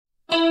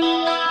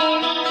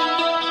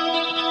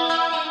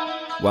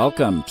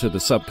Welcome to the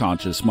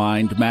Subconscious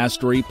Mind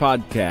Mastery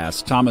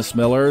Podcast. Thomas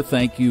Miller,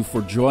 thank you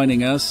for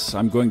joining us.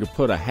 I'm going to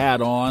put a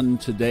hat on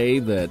today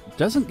that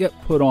doesn't get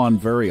put on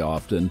very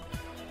often,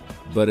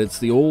 but it's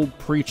the old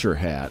preacher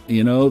hat.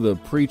 You know, the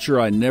preacher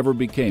I never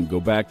became. Go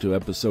back to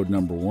episode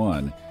number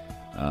 1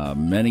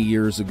 many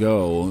years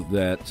ago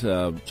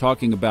that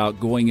talking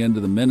about going into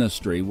the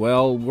ministry.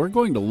 Well, we're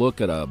going to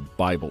look at a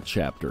Bible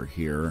chapter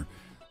here.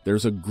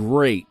 There's a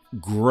great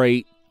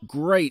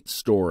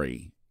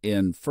story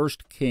in 1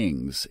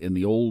 Kings in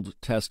the Old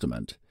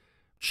Testament,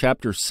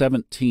 chapter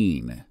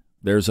 17.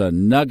 There's a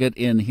nugget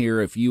in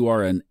here if you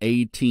are an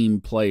A-team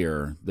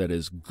player that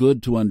is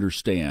good to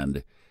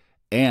understand.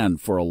 And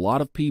for a lot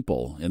of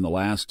people in the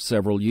last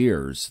several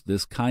years,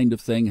 this kind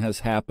of thing has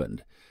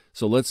happened.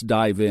 So let's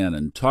dive in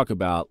and talk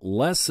about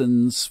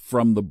lessons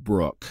from the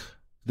brook.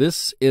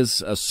 This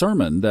is a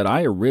sermon that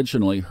I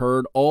originally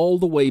heard all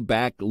the way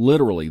back,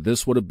 literally,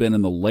 this would have been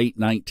in the late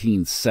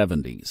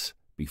 1970s.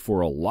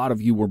 Before a lot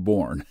of you were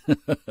born.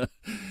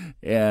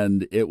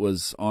 And it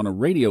was on a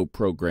radio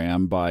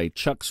program by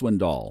Chuck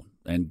Swindoll.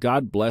 And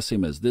God bless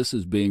him as this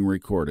is being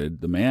recorded.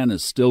 The man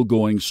is still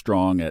going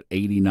strong at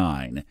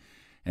 89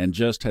 and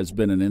just has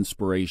been an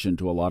inspiration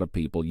to a lot of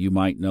people. You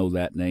might know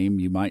that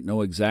name. You might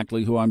know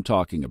exactly who I'm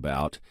talking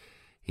about.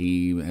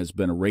 He has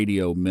been a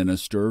radio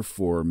minister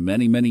for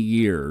many, many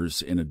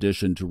years, in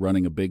addition to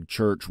running a big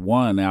church,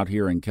 one out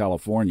here in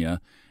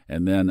California,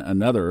 and then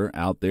another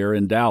out there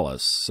in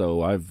Dallas.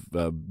 So I've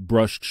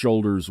brushed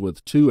shoulders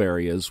with two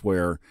areas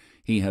where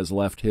he has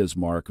left his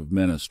mark of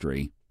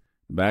ministry.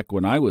 Back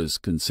when I was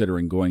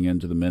considering going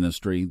into the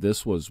ministry,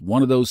 this was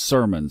one of those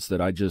sermons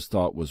that I just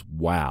thought was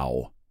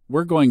wow.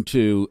 We're going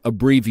to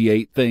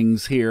abbreviate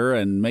things here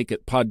and make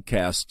it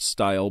podcast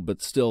style,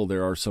 but still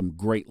there are some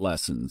great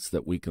lessons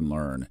that we can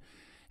learn.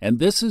 And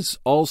this is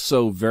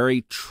also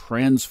very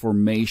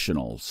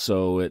transformational,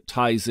 so it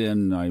ties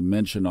in, I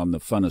mentioned on the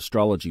Fun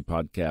Astrology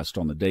podcast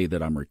on the day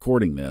that I'm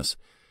recording this,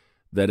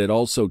 that it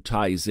also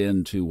ties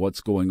into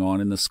what's going on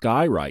in the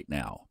sky right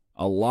now.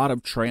 A lot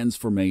of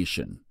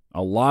transformation,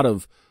 a lot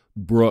of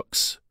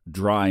brooks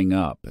drying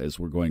up, as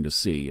we're going to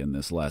see in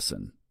this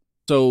lesson.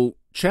 So,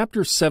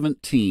 chapter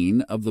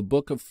 17 of the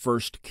book of 1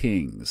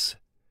 Kings.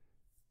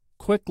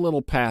 Quick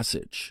little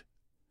passage.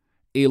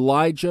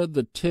 Elijah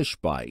the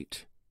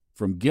Tishbite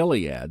from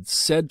Gilead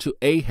said to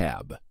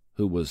Ahab,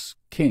 who was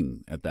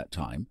king at that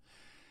time,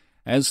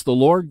 "As the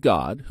Lord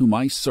God, whom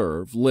I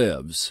serve,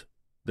 lives,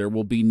 there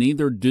will be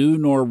neither dew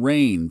nor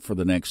rain for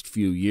the next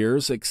few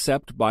years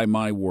except by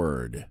my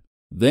word."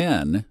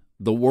 Then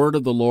the word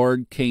of the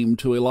Lord came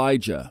to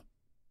Elijah,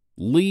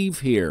 "Leave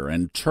here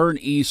and turn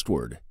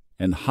eastward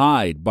and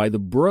hide by the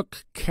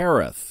brook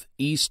Kerith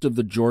east of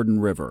the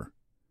Jordan River.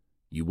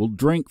 You will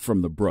drink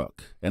from the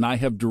brook, and I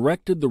have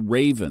directed the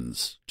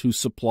ravens to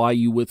supply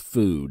you with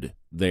food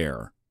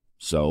there."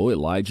 So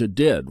Elijah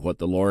did what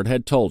the Lord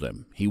had told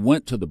him. He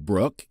went to the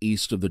brook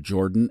east of the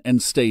Jordan and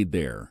stayed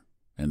there.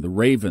 And the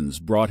ravens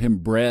brought him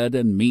bread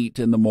and meat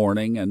in the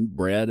morning and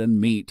bread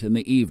and meat in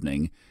the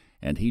evening,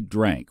 and he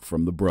drank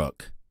from the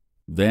brook.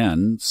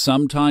 Then,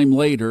 some time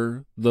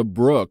later, the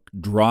brook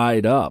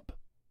dried up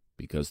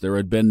because there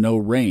had been no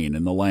rain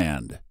in the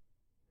land.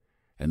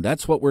 And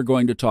that's what we're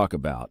going to talk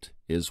about,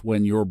 is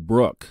when your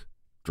brook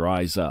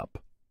dries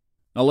up.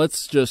 Now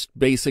let's just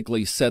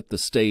basically set the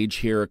stage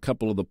here. A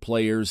couple of the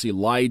players.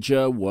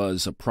 Elijah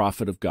was a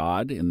prophet of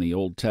God in the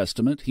Old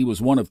Testament. He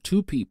was one of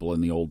two people in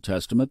the Old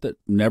Testament that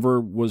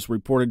never was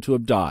reported to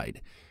have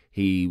died.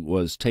 He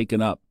was taken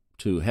up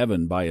to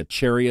heaven by a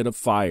chariot of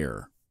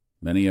fire.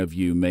 Many of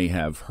you may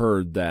have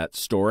heard that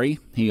story.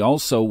 He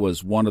also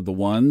was one of the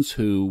ones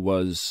who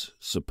was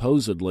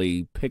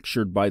supposedly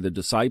pictured by the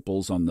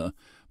disciples on the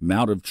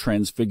Mount of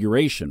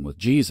Transfiguration with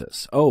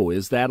Jesus. Oh,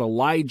 is that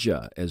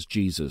Elijah, as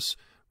Jesus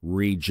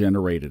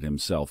regenerated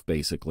himself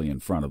basically in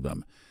front of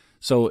them.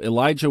 So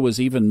Elijah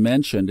was even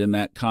mentioned in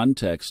that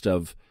context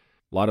of,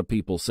 a lot of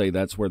people say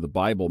that's where the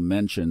Bible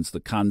mentions the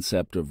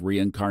concept of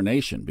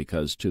reincarnation,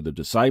 because to the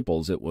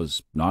disciples it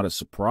was not a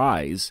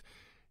surprise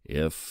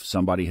if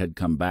somebody had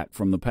come back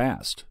from the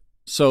past.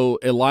 So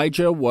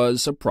Elijah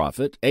was a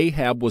prophet.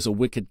 Ahab was a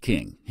wicked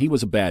king. He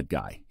was a bad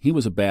guy. He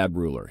was a bad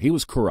ruler. He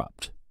was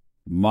corrupt.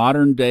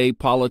 Modern-day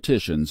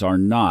politicians are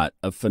not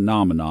a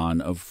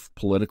phenomenon of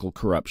political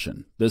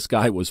corruption. This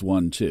guy was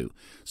one too.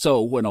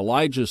 So when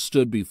Elijah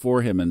stood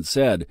before him and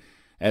said,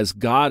 "As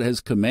God has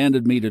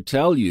commanded me to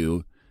tell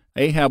you,"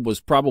 Ahab was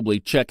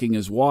probably checking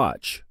his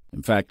watch.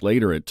 In fact,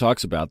 later it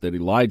talks about that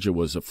Elijah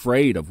was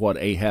afraid of what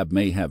Ahab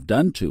may have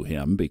done to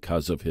him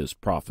because of his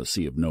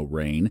prophecy of no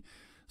rain.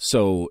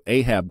 So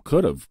Ahab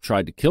could have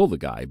tried to kill the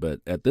guy, but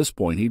at this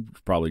point he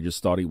probably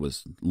just thought he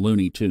was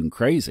Looney Tune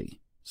crazy.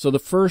 So the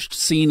first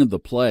scene of the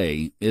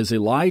play is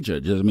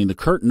Elijah. The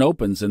curtain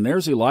opens, and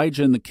there's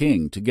Elijah and the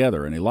king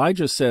together. And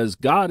Elijah says,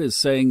 God is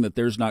saying that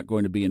there's not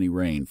going to be any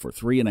rain for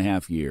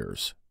 3.5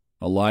 years.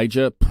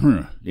 Elijah,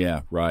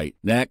 yeah, right.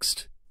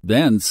 Next.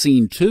 Then,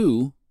 scene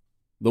 2,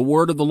 the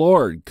word of the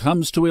Lord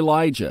comes to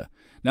Elijah.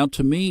 Now,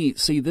 to me,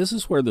 see, this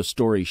is where the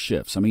story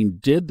shifts. I mean,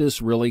 did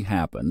this really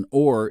happen,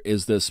 or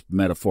is this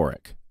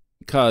metaphoric?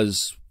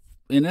 Because,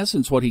 in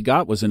essence, what he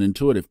got was an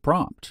intuitive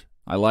prompt.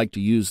 I like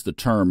to use the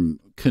term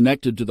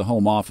connected to the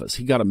home office.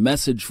 He got a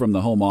message from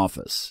the home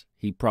office.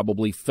 He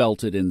probably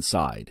felt it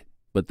inside.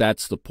 But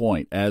that's the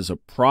point. As a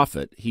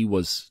prophet, he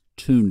was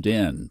tuned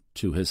in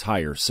to his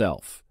higher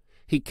self.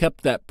 He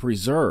kept that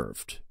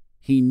preserved.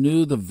 He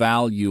knew the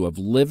value of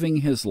living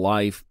his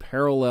life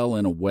parallel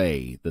in a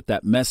way that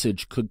that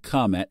message could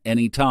come at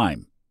any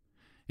time,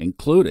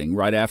 including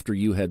right after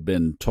you had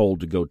been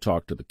told to go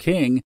talk to the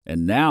king,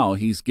 and now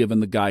he's given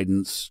the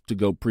guidance to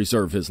go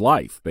preserve his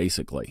life,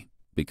 basically.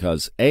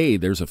 Because A,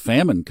 there's a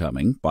famine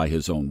coming, by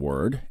his own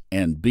word,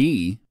 and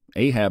B,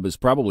 Ahab is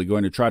probably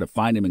going to try to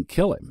find him and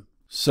kill him.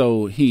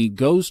 So he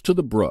goes to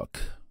the brook,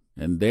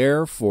 and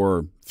there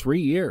for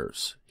 3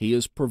 years he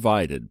is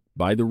provided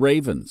by the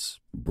ravens.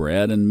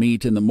 Bread and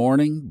meat in the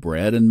morning,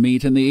 bread and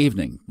meat in the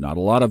evening. Not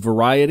a lot of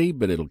variety,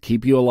 but it'll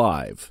keep you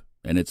alive.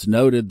 And it's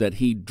noted that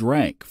he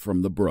drank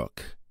from the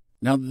brook.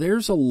 Now,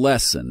 there's a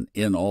lesson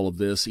in all of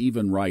this,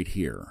 even right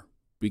here,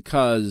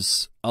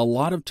 because a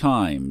lot of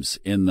times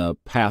in the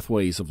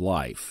pathways of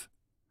life,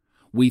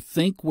 we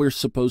think we're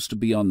supposed to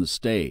be on the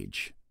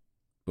stage,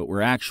 but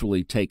we're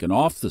actually taken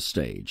off the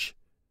stage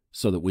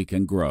so that we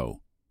can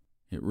grow.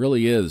 It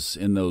really is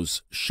in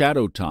those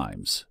shadow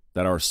times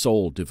that our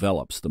soul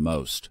develops the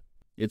most.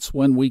 It's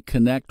when we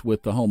connect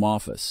with the home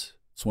office.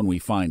 It's when we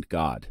find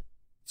God.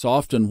 It's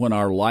often when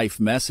our life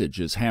message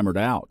is hammered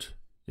out,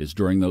 is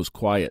during those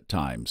quiet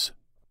times.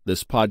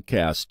 This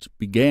podcast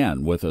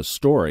began with a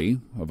story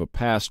of a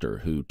pastor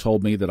who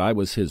told me that I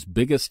was his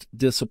biggest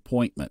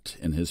disappointment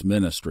in his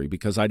ministry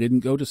because I didn't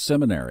go to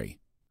seminary.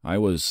 I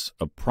was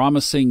a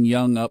promising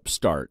young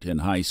upstart in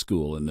high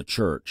school in the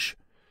church.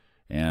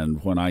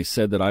 And when I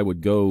said that I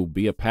would go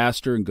be a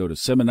pastor and go to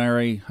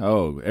seminary,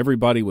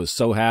 everybody was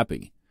so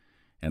happy.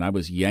 And I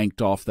was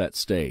yanked off that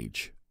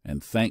stage.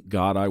 And thank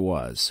God I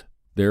was.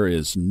 There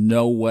is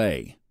no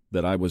way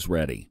that I was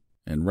ready.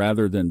 And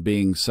rather than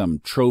being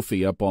some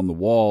trophy up on the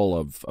wall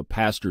of a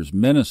pastor's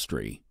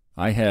ministry,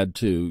 I had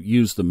to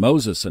use the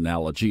Moses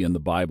analogy in the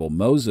Bible.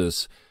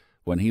 Moses,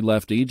 when he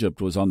left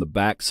Egypt, was on the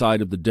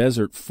backside of the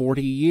desert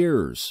 40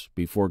 years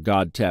before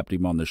God tapped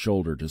him on the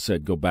shoulder to say,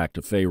 go back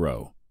to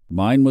Pharaoh.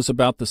 Mine was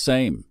about the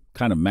same.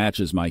 Kind of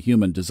matches my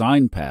human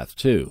design path,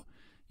 too.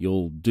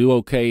 You'll do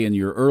okay in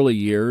your early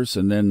years,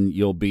 and then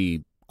you'll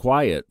be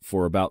quiet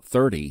for about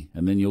 30,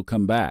 and then you'll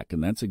come back.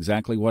 And that's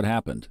exactly what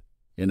happened.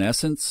 In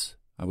essence,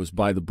 I was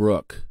by the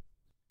brook.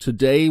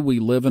 Today we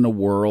live in a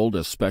world,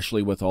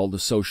 especially with all the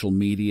social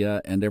media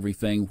and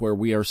everything, where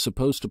we are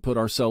supposed to put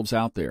ourselves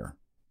out there.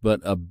 But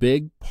a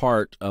big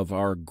part of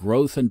our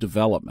growth and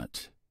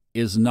development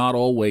is not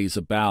always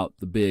about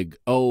the big,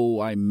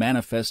 I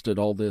manifested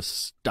all this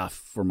stuff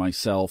for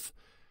myself,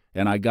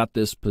 and I got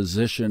this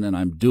position, and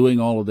I'm doing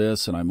all of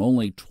this, and I'm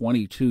only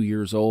 22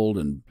 years old,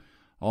 and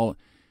all.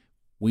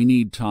 We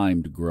need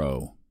time to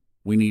grow.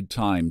 We need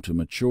time to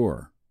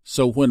mature.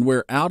 So when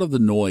we're out of the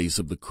noise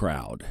of the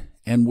crowd,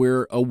 and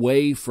we're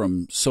away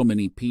from so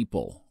many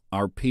people,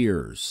 our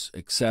peers,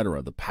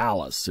 etc., the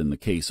palace in the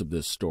case of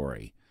this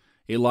story,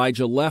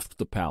 Elijah left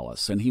the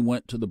palace, and he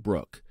went to the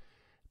brook.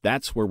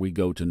 That's where we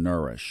go to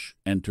nourish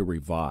and to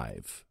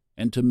revive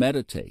and to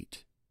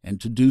meditate and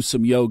to do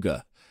some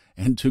yoga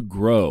and to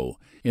grow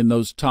in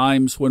those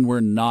times when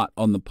we're not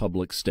on the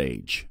public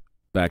stage.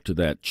 Back to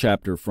that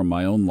chapter from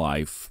my own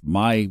life,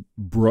 my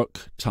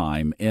brook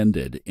time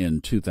ended in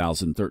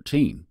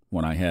 2013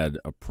 when I had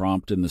a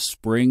prompt in the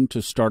spring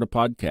to start a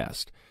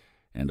podcast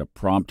and a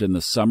prompt in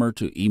the summer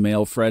to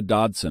email Fred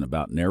Dodson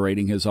about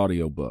narrating his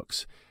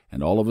audiobooks.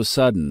 And all of a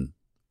sudden,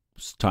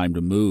 it's time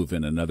to move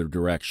in another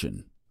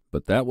direction.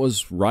 But that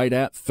was right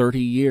at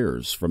 30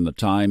 years from the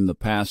time the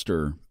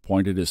pastor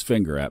pointed his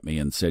finger at me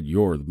and said,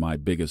 "You're my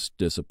biggest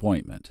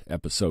disappointment,"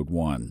 episode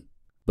 1.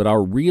 But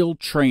our real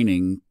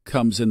training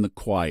comes in the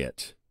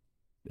quiet.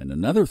 And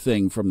another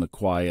thing from the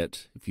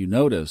quiet, if you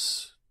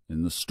notice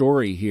in the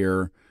story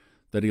here,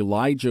 that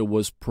Elijah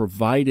was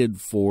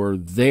provided for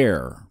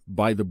there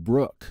by the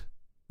brook,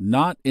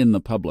 not in the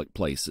public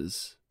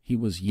places. He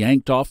was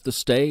yanked off the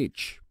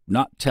stage.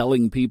 Not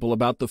telling people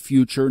about the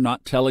future,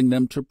 not telling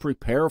them to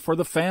prepare for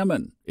the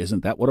famine.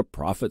 Isn't that what a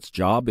prophet's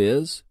job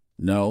is?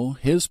 No,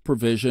 his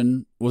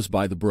provision was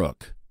by the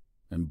brook.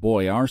 And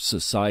boy, our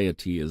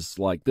society is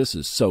like, this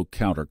is so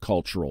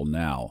countercultural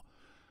now,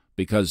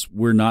 because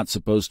we're not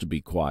supposed to be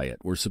quiet.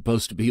 We're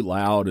supposed to be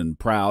loud and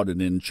proud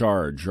and in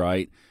charge,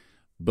 right?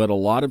 But a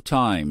lot of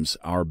times,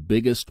 our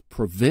biggest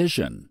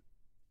provision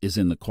is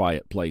in the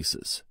quiet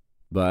places.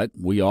 But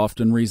we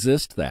often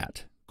resist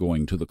that,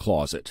 going to the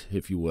closet,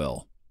 if you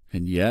will.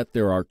 And yet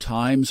there are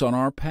times on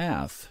our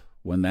path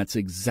when that's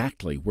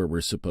exactly where we're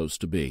supposed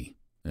to be.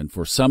 And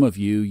for some of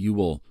you, you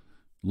will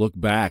look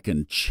back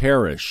and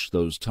cherish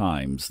those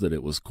times that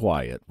it was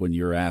quiet when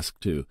you're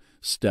asked to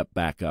step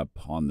back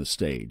up on the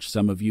stage.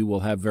 Some of you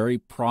will have very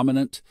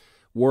prominent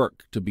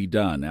work to be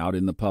done out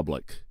in the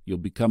public. You'll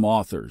become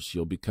authors.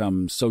 You'll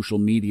become social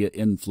media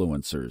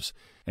influencers.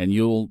 and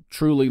you'll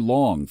truly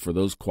long for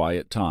those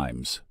quiet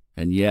times.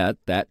 And yet,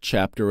 that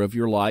chapter of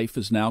your life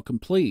is now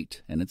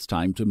complete, and it's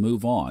time to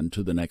move on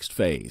to the next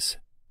phase.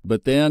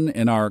 But then,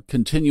 in our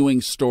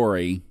continuing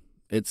story,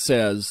 it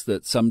says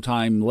that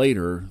sometime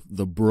later,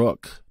 the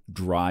brook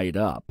dried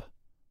up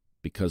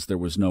because there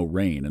was no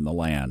rain in the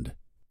land.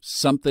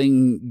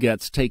 Something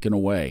gets taken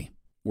away.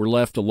 We're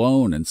left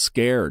alone and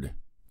scared.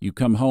 You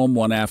come home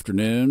one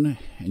afternoon,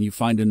 and you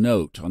find a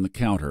note on the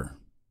counter,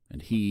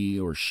 and he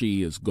or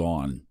she is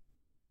gone.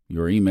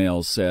 Your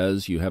email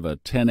says you have a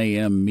 10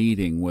 a.m.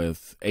 meeting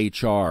with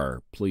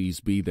HR. Please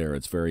be there.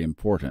 It's very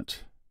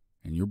important.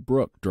 And your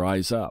brook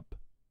dries up.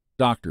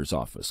 Doctor's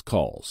office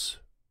calls,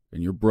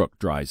 and your brook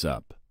dries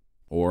up.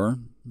 Or,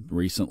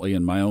 recently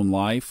in my own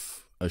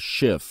life, a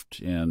shift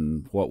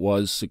in what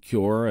was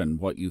secure and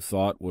what you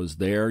thought was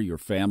there. Your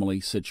family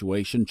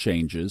situation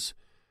changes.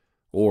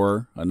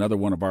 Or, another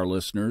one of our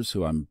listeners,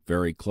 who I'm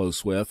very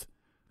close with,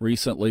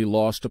 recently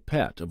lost a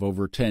pet of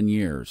over 10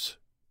 years.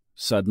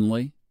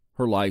 Suddenly,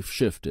 her life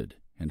shifted,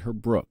 and her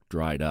brook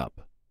dried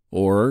up.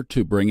 Or,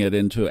 to bring it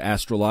into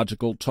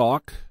astrological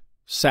talk,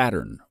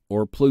 Saturn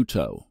or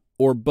Pluto,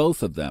 or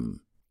both of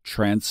them,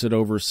 transit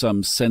over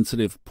some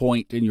sensitive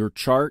point in your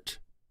chart,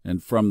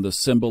 and from the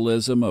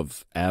symbolism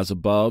of as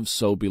above,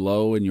 so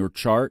below in your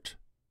chart,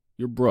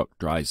 your brook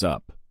dries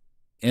up.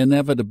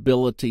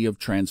 Inevitability of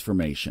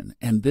transformation,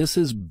 and this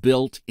is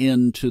built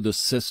into the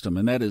system,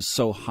 and that is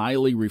so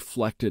highly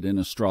reflected in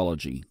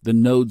astrology. The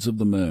nodes of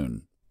the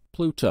moon,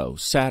 Pluto,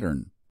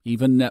 Saturn,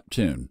 even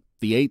Neptune,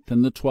 the 8th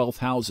and the 12th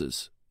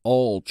houses,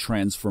 all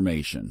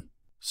transformation.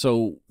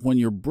 So when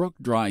your brook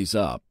dries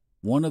up,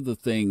 one of the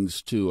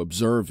things to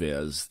observe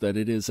is that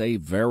it is a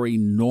very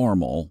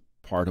normal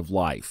part of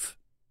life.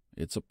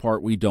 It's a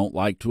part we don't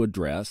like to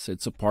address.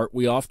 It's a part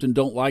we often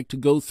don't like to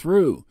go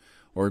through,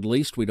 or at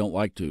least we don't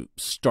like to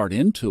start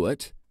into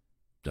it.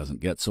 Doesn't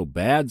get so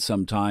bad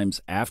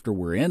sometimes after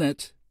we're in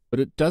it, but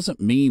it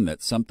doesn't mean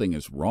that something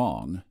is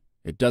wrong.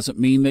 It doesn't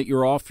mean that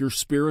you're off your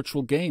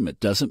spiritual game. It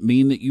doesn't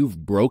mean that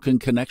you've broken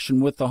connection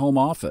with the home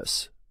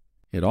office.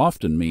 It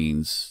often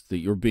means that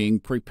you're being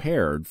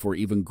prepared for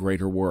even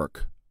greater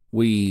work.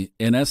 We,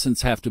 in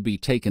essence, have to be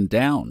taken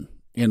down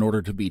in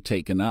order to be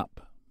taken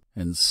up.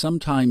 And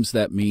sometimes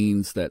that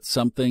means that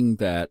something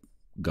that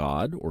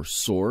God or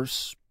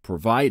Source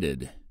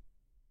provided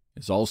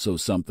is also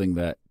something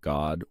that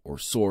God or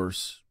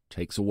Source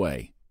takes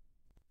away.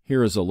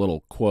 Here is a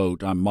little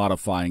quote. I'm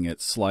modifying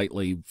it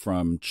slightly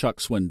from Chuck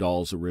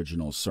Swindoll's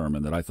original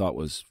sermon that I thought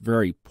was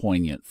very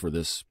poignant for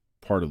this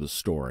part of the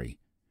story.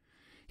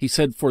 He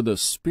said, "For the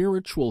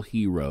spiritual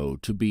hero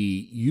to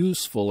be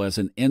useful as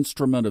an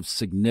instrument of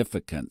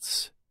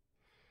significance,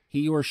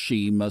 he or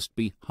she must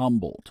be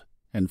humbled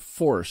and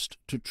forced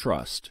to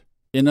trust.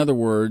 In other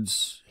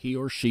words, he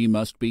or she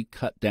must be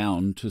cut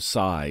down to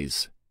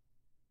size."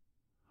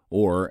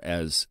 Or,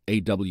 as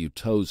A.W.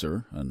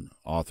 Tozer, an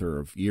author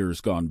of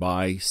years gone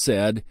by,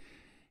 said,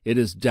 "It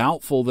is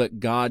doubtful that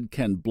God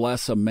can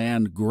bless a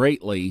man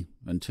greatly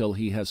until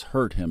he has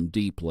hurt him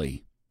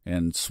deeply."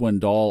 And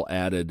Swindoll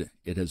added,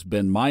 "It has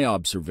been my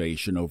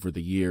observation over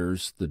the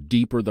years, the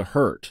deeper the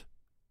hurt,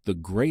 the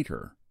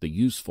greater the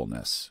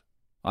usefulness."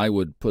 I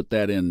would put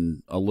that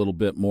in a little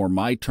bit more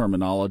my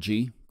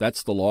terminology.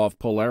 That's the law of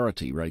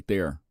polarity right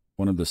there.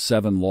 One of the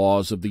 7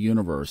 laws of the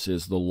universe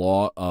is the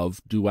law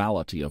of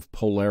duality, of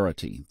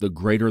polarity. The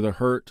greater the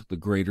hurt, the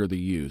greater the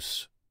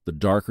use. The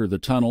darker the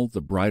tunnel,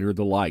 the brighter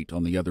the light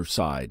on the other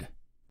side.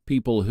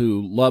 People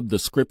who love the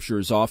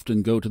scriptures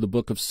often go to the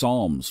book of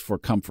Psalms for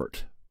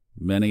comfort.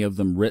 Many of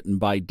them written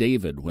by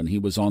David when he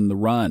was on the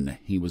run.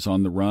 He was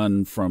on the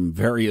run from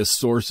various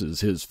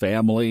sources, his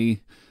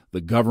family,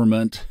 the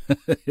government,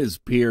 his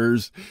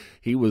peers.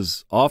 He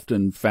was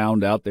often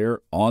found out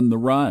there on the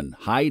run,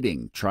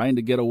 hiding, trying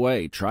to get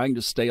away, trying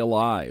to stay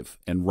alive,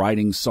 and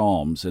writing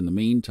psalms in the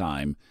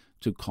meantime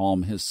to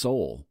calm his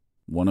soul.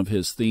 One of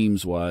his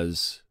themes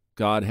was,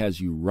 God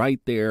has you right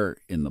there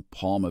in the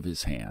palm of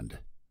his hand.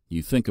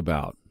 You think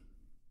about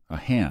a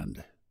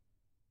hand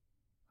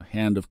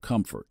of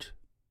comfort,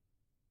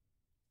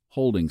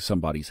 holding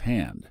somebody's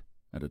hand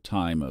at a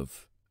time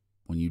of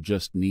when you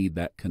just need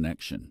that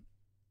connection.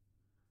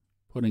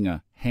 Putting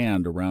a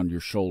hand around your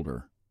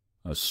shoulder,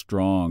 a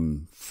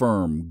strong,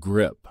 firm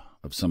grip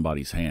of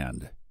somebody's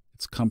hand.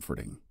 It's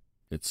comforting.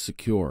 It's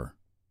secure.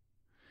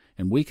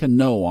 And we can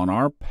know on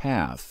our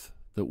path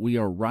that we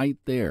are right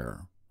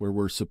there where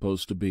we're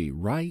supposed to be,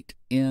 right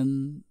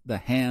in the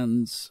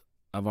hands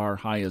of our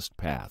highest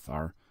path,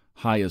 our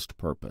highest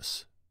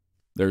purpose.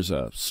 There's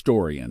a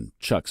story in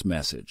Chuck's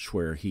message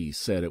where he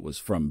said it was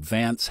from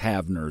Vance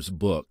Havner's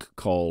book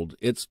called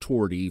It's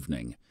Toward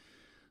Evening.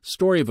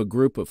 Story of a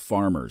group of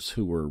farmers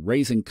who were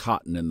raising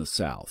cotton in the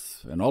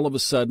South, and all of a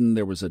sudden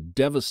there was a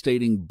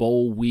devastating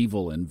boll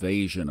weevil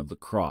invasion of the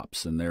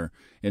crops, and their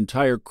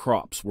entire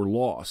crops were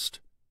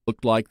lost.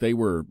 Looked like they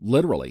were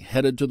literally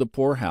headed to the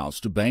poorhouse,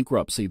 to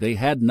bankruptcy. They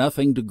had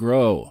nothing to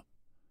grow.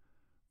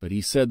 But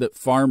he said that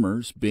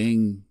farmers,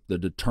 being the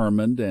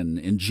determined and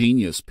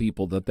ingenious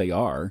people that they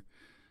are,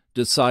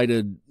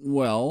 decided,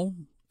 well,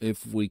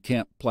 if we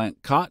can't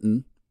plant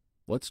cotton,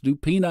 let's do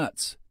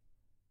peanuts.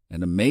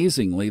 And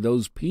amazingly,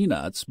 those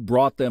peanuts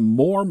brought them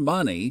more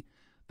money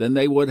than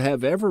they would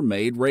have ever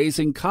made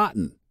raising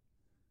cotton.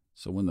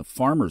 So when the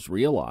farmers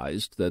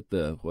realized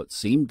that what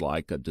seemed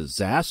like a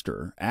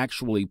disaster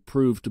actually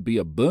proved to be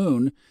a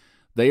boon,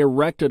 they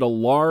erected a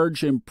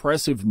large,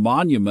 impressive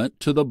monument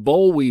to the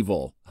boll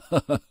weevil,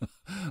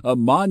 a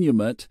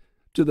monument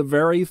to the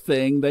very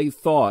thing they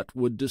thought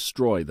would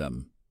destroy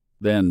them.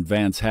 Then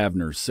Vance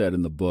Havner said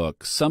in the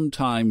book,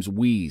 sometimes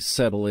we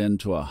settle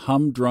into a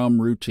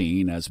humdrum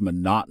routine as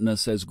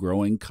monotonous as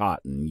growing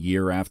cotton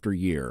year after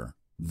year.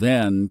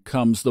 Then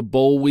comes the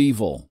boll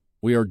weevil.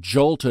 We are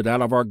jolted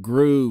out of our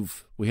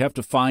groove. We have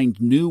to find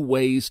new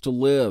ways to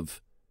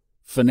live.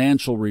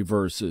 Financial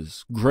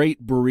reverses,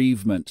 great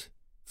bereavement,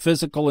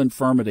 physical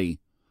infirmity,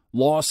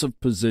 loss of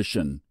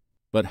position.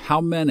 But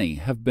how many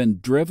have been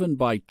driven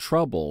by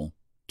trouble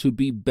to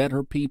be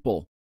better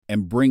people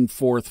and bring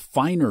forth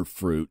finer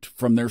fruit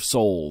from their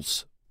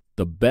souls?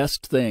 The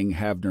best thing,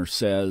 Havner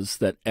says,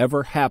 that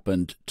ever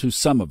happened to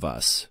some of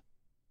us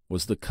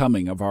was the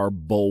coming of our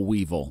boll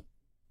weevil.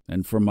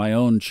 And from my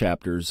own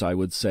chapters, I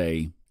would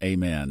say,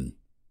 amen.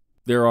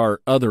 There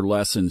are other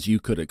lessons you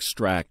could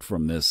extract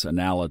from this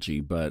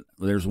analogy, but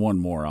there's one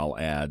more I'll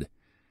add,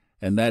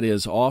 and that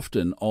is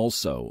often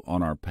also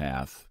on our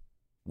path,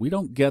 we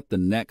don't get the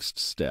next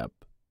step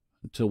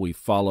until we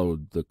follow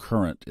the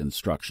current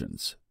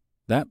instructions.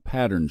 That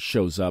pattern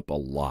shows up a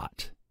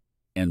lot,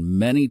 and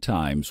many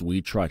times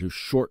we try to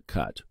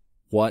shortcut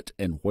what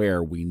and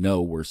where we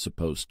know we're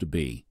supposed to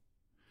be.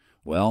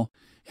 Well,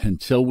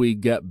 until we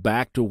get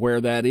back to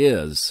where that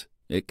is,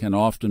 it can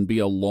often be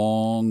a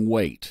long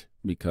wait,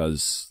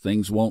 because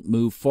things won't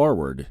move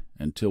forward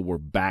until we're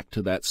back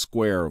to that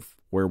square of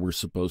where we're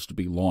supposed to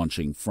be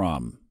launching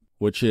from,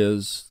 which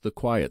is the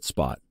quiet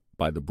spot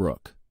by the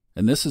brook.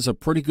 And this is a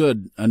pretty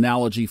good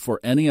analogy for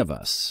any of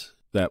us,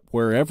 that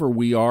wherever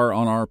we are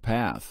on our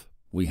path,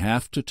 we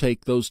have to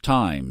take those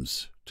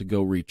times to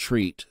go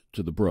retreat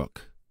to the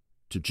brook,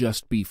 to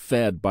just be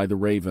fed by the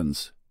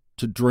ravens,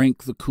 to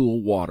drink the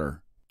cool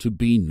water, to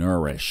be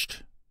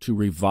nourished, to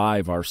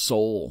revive our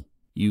soul.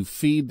 You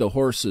feed the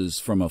horses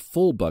from a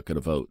full bucket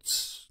of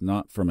oats,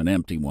 not from an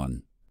empty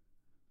one.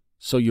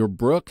 So your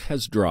brook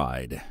has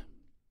dried.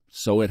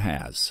 So it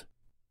has.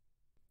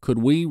 Could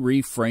we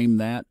reframe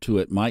that to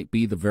it might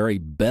be the very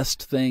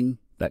best thing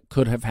that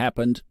could have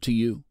happened to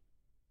you?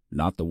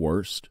 Not the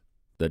worst.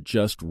 That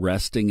just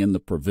resting in the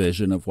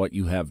provision of what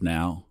you have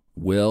now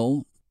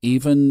will,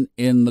 even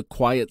in the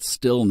quiet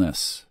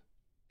stillness,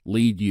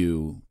 lead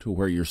you to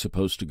where you're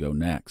supposed to go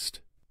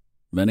next.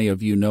 Many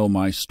of you know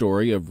my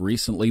story of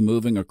recently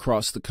moving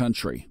across the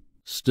country,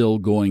 still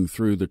going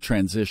through the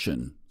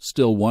transition,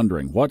 still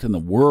wondering what in the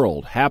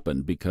world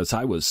happened because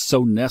I was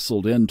so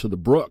nestled into the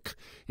brook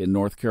in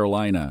North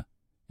Carolina.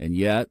 And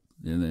yet,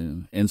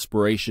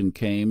 inspiration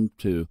came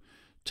to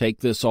take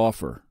this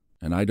offer.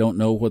 And I don't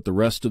know what the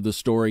rest of the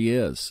story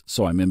is,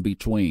 so I'm in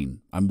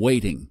between. I'm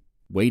waiting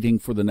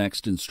for the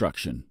next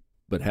instruction.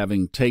 But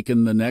having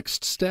taken the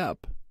next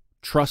step,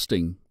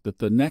 trusting that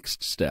the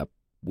next step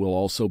will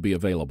also be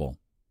available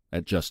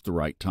at just the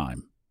right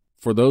time.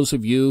 For those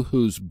of you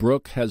whose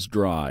brook has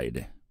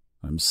dried,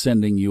 I'm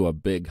sending you a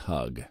big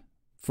hug.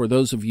 For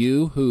those of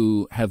you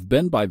who have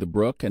been by the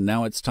brook and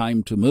now it's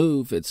time to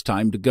move, it's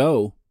time to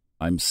go,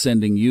 I'm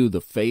sending you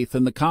the faith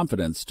and the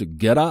confidence to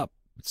get up.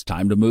 It's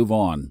time to move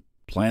on.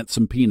 Plant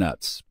some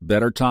peanuts.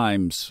 Better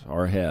times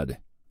are ahead.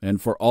 And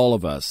for all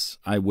of us,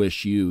 I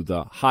wish you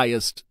the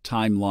highest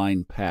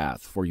timeline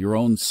path for your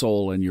own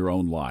soul and your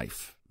own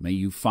life. May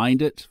you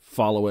find it,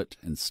 follow it,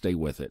 and stay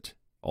with it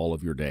all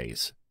of your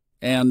days.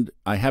 And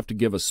I have to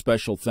give a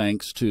special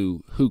thanks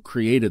to who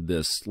created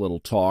this little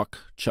talk,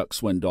 Chuck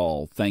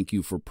Swindoll. Thank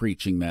you for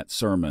preaching that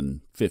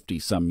sermon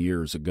 50-some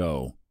years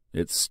ago.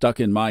 It stuck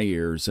in my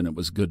ears, and it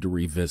was good to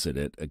revisit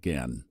it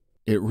again.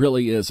 It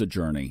really is a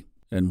journey.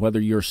 And whether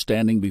you're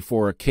standing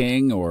before a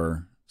king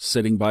or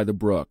sitting by the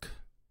brook,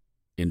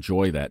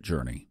 enjoy that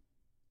journey.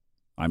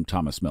 I'm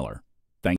Thomas Miller.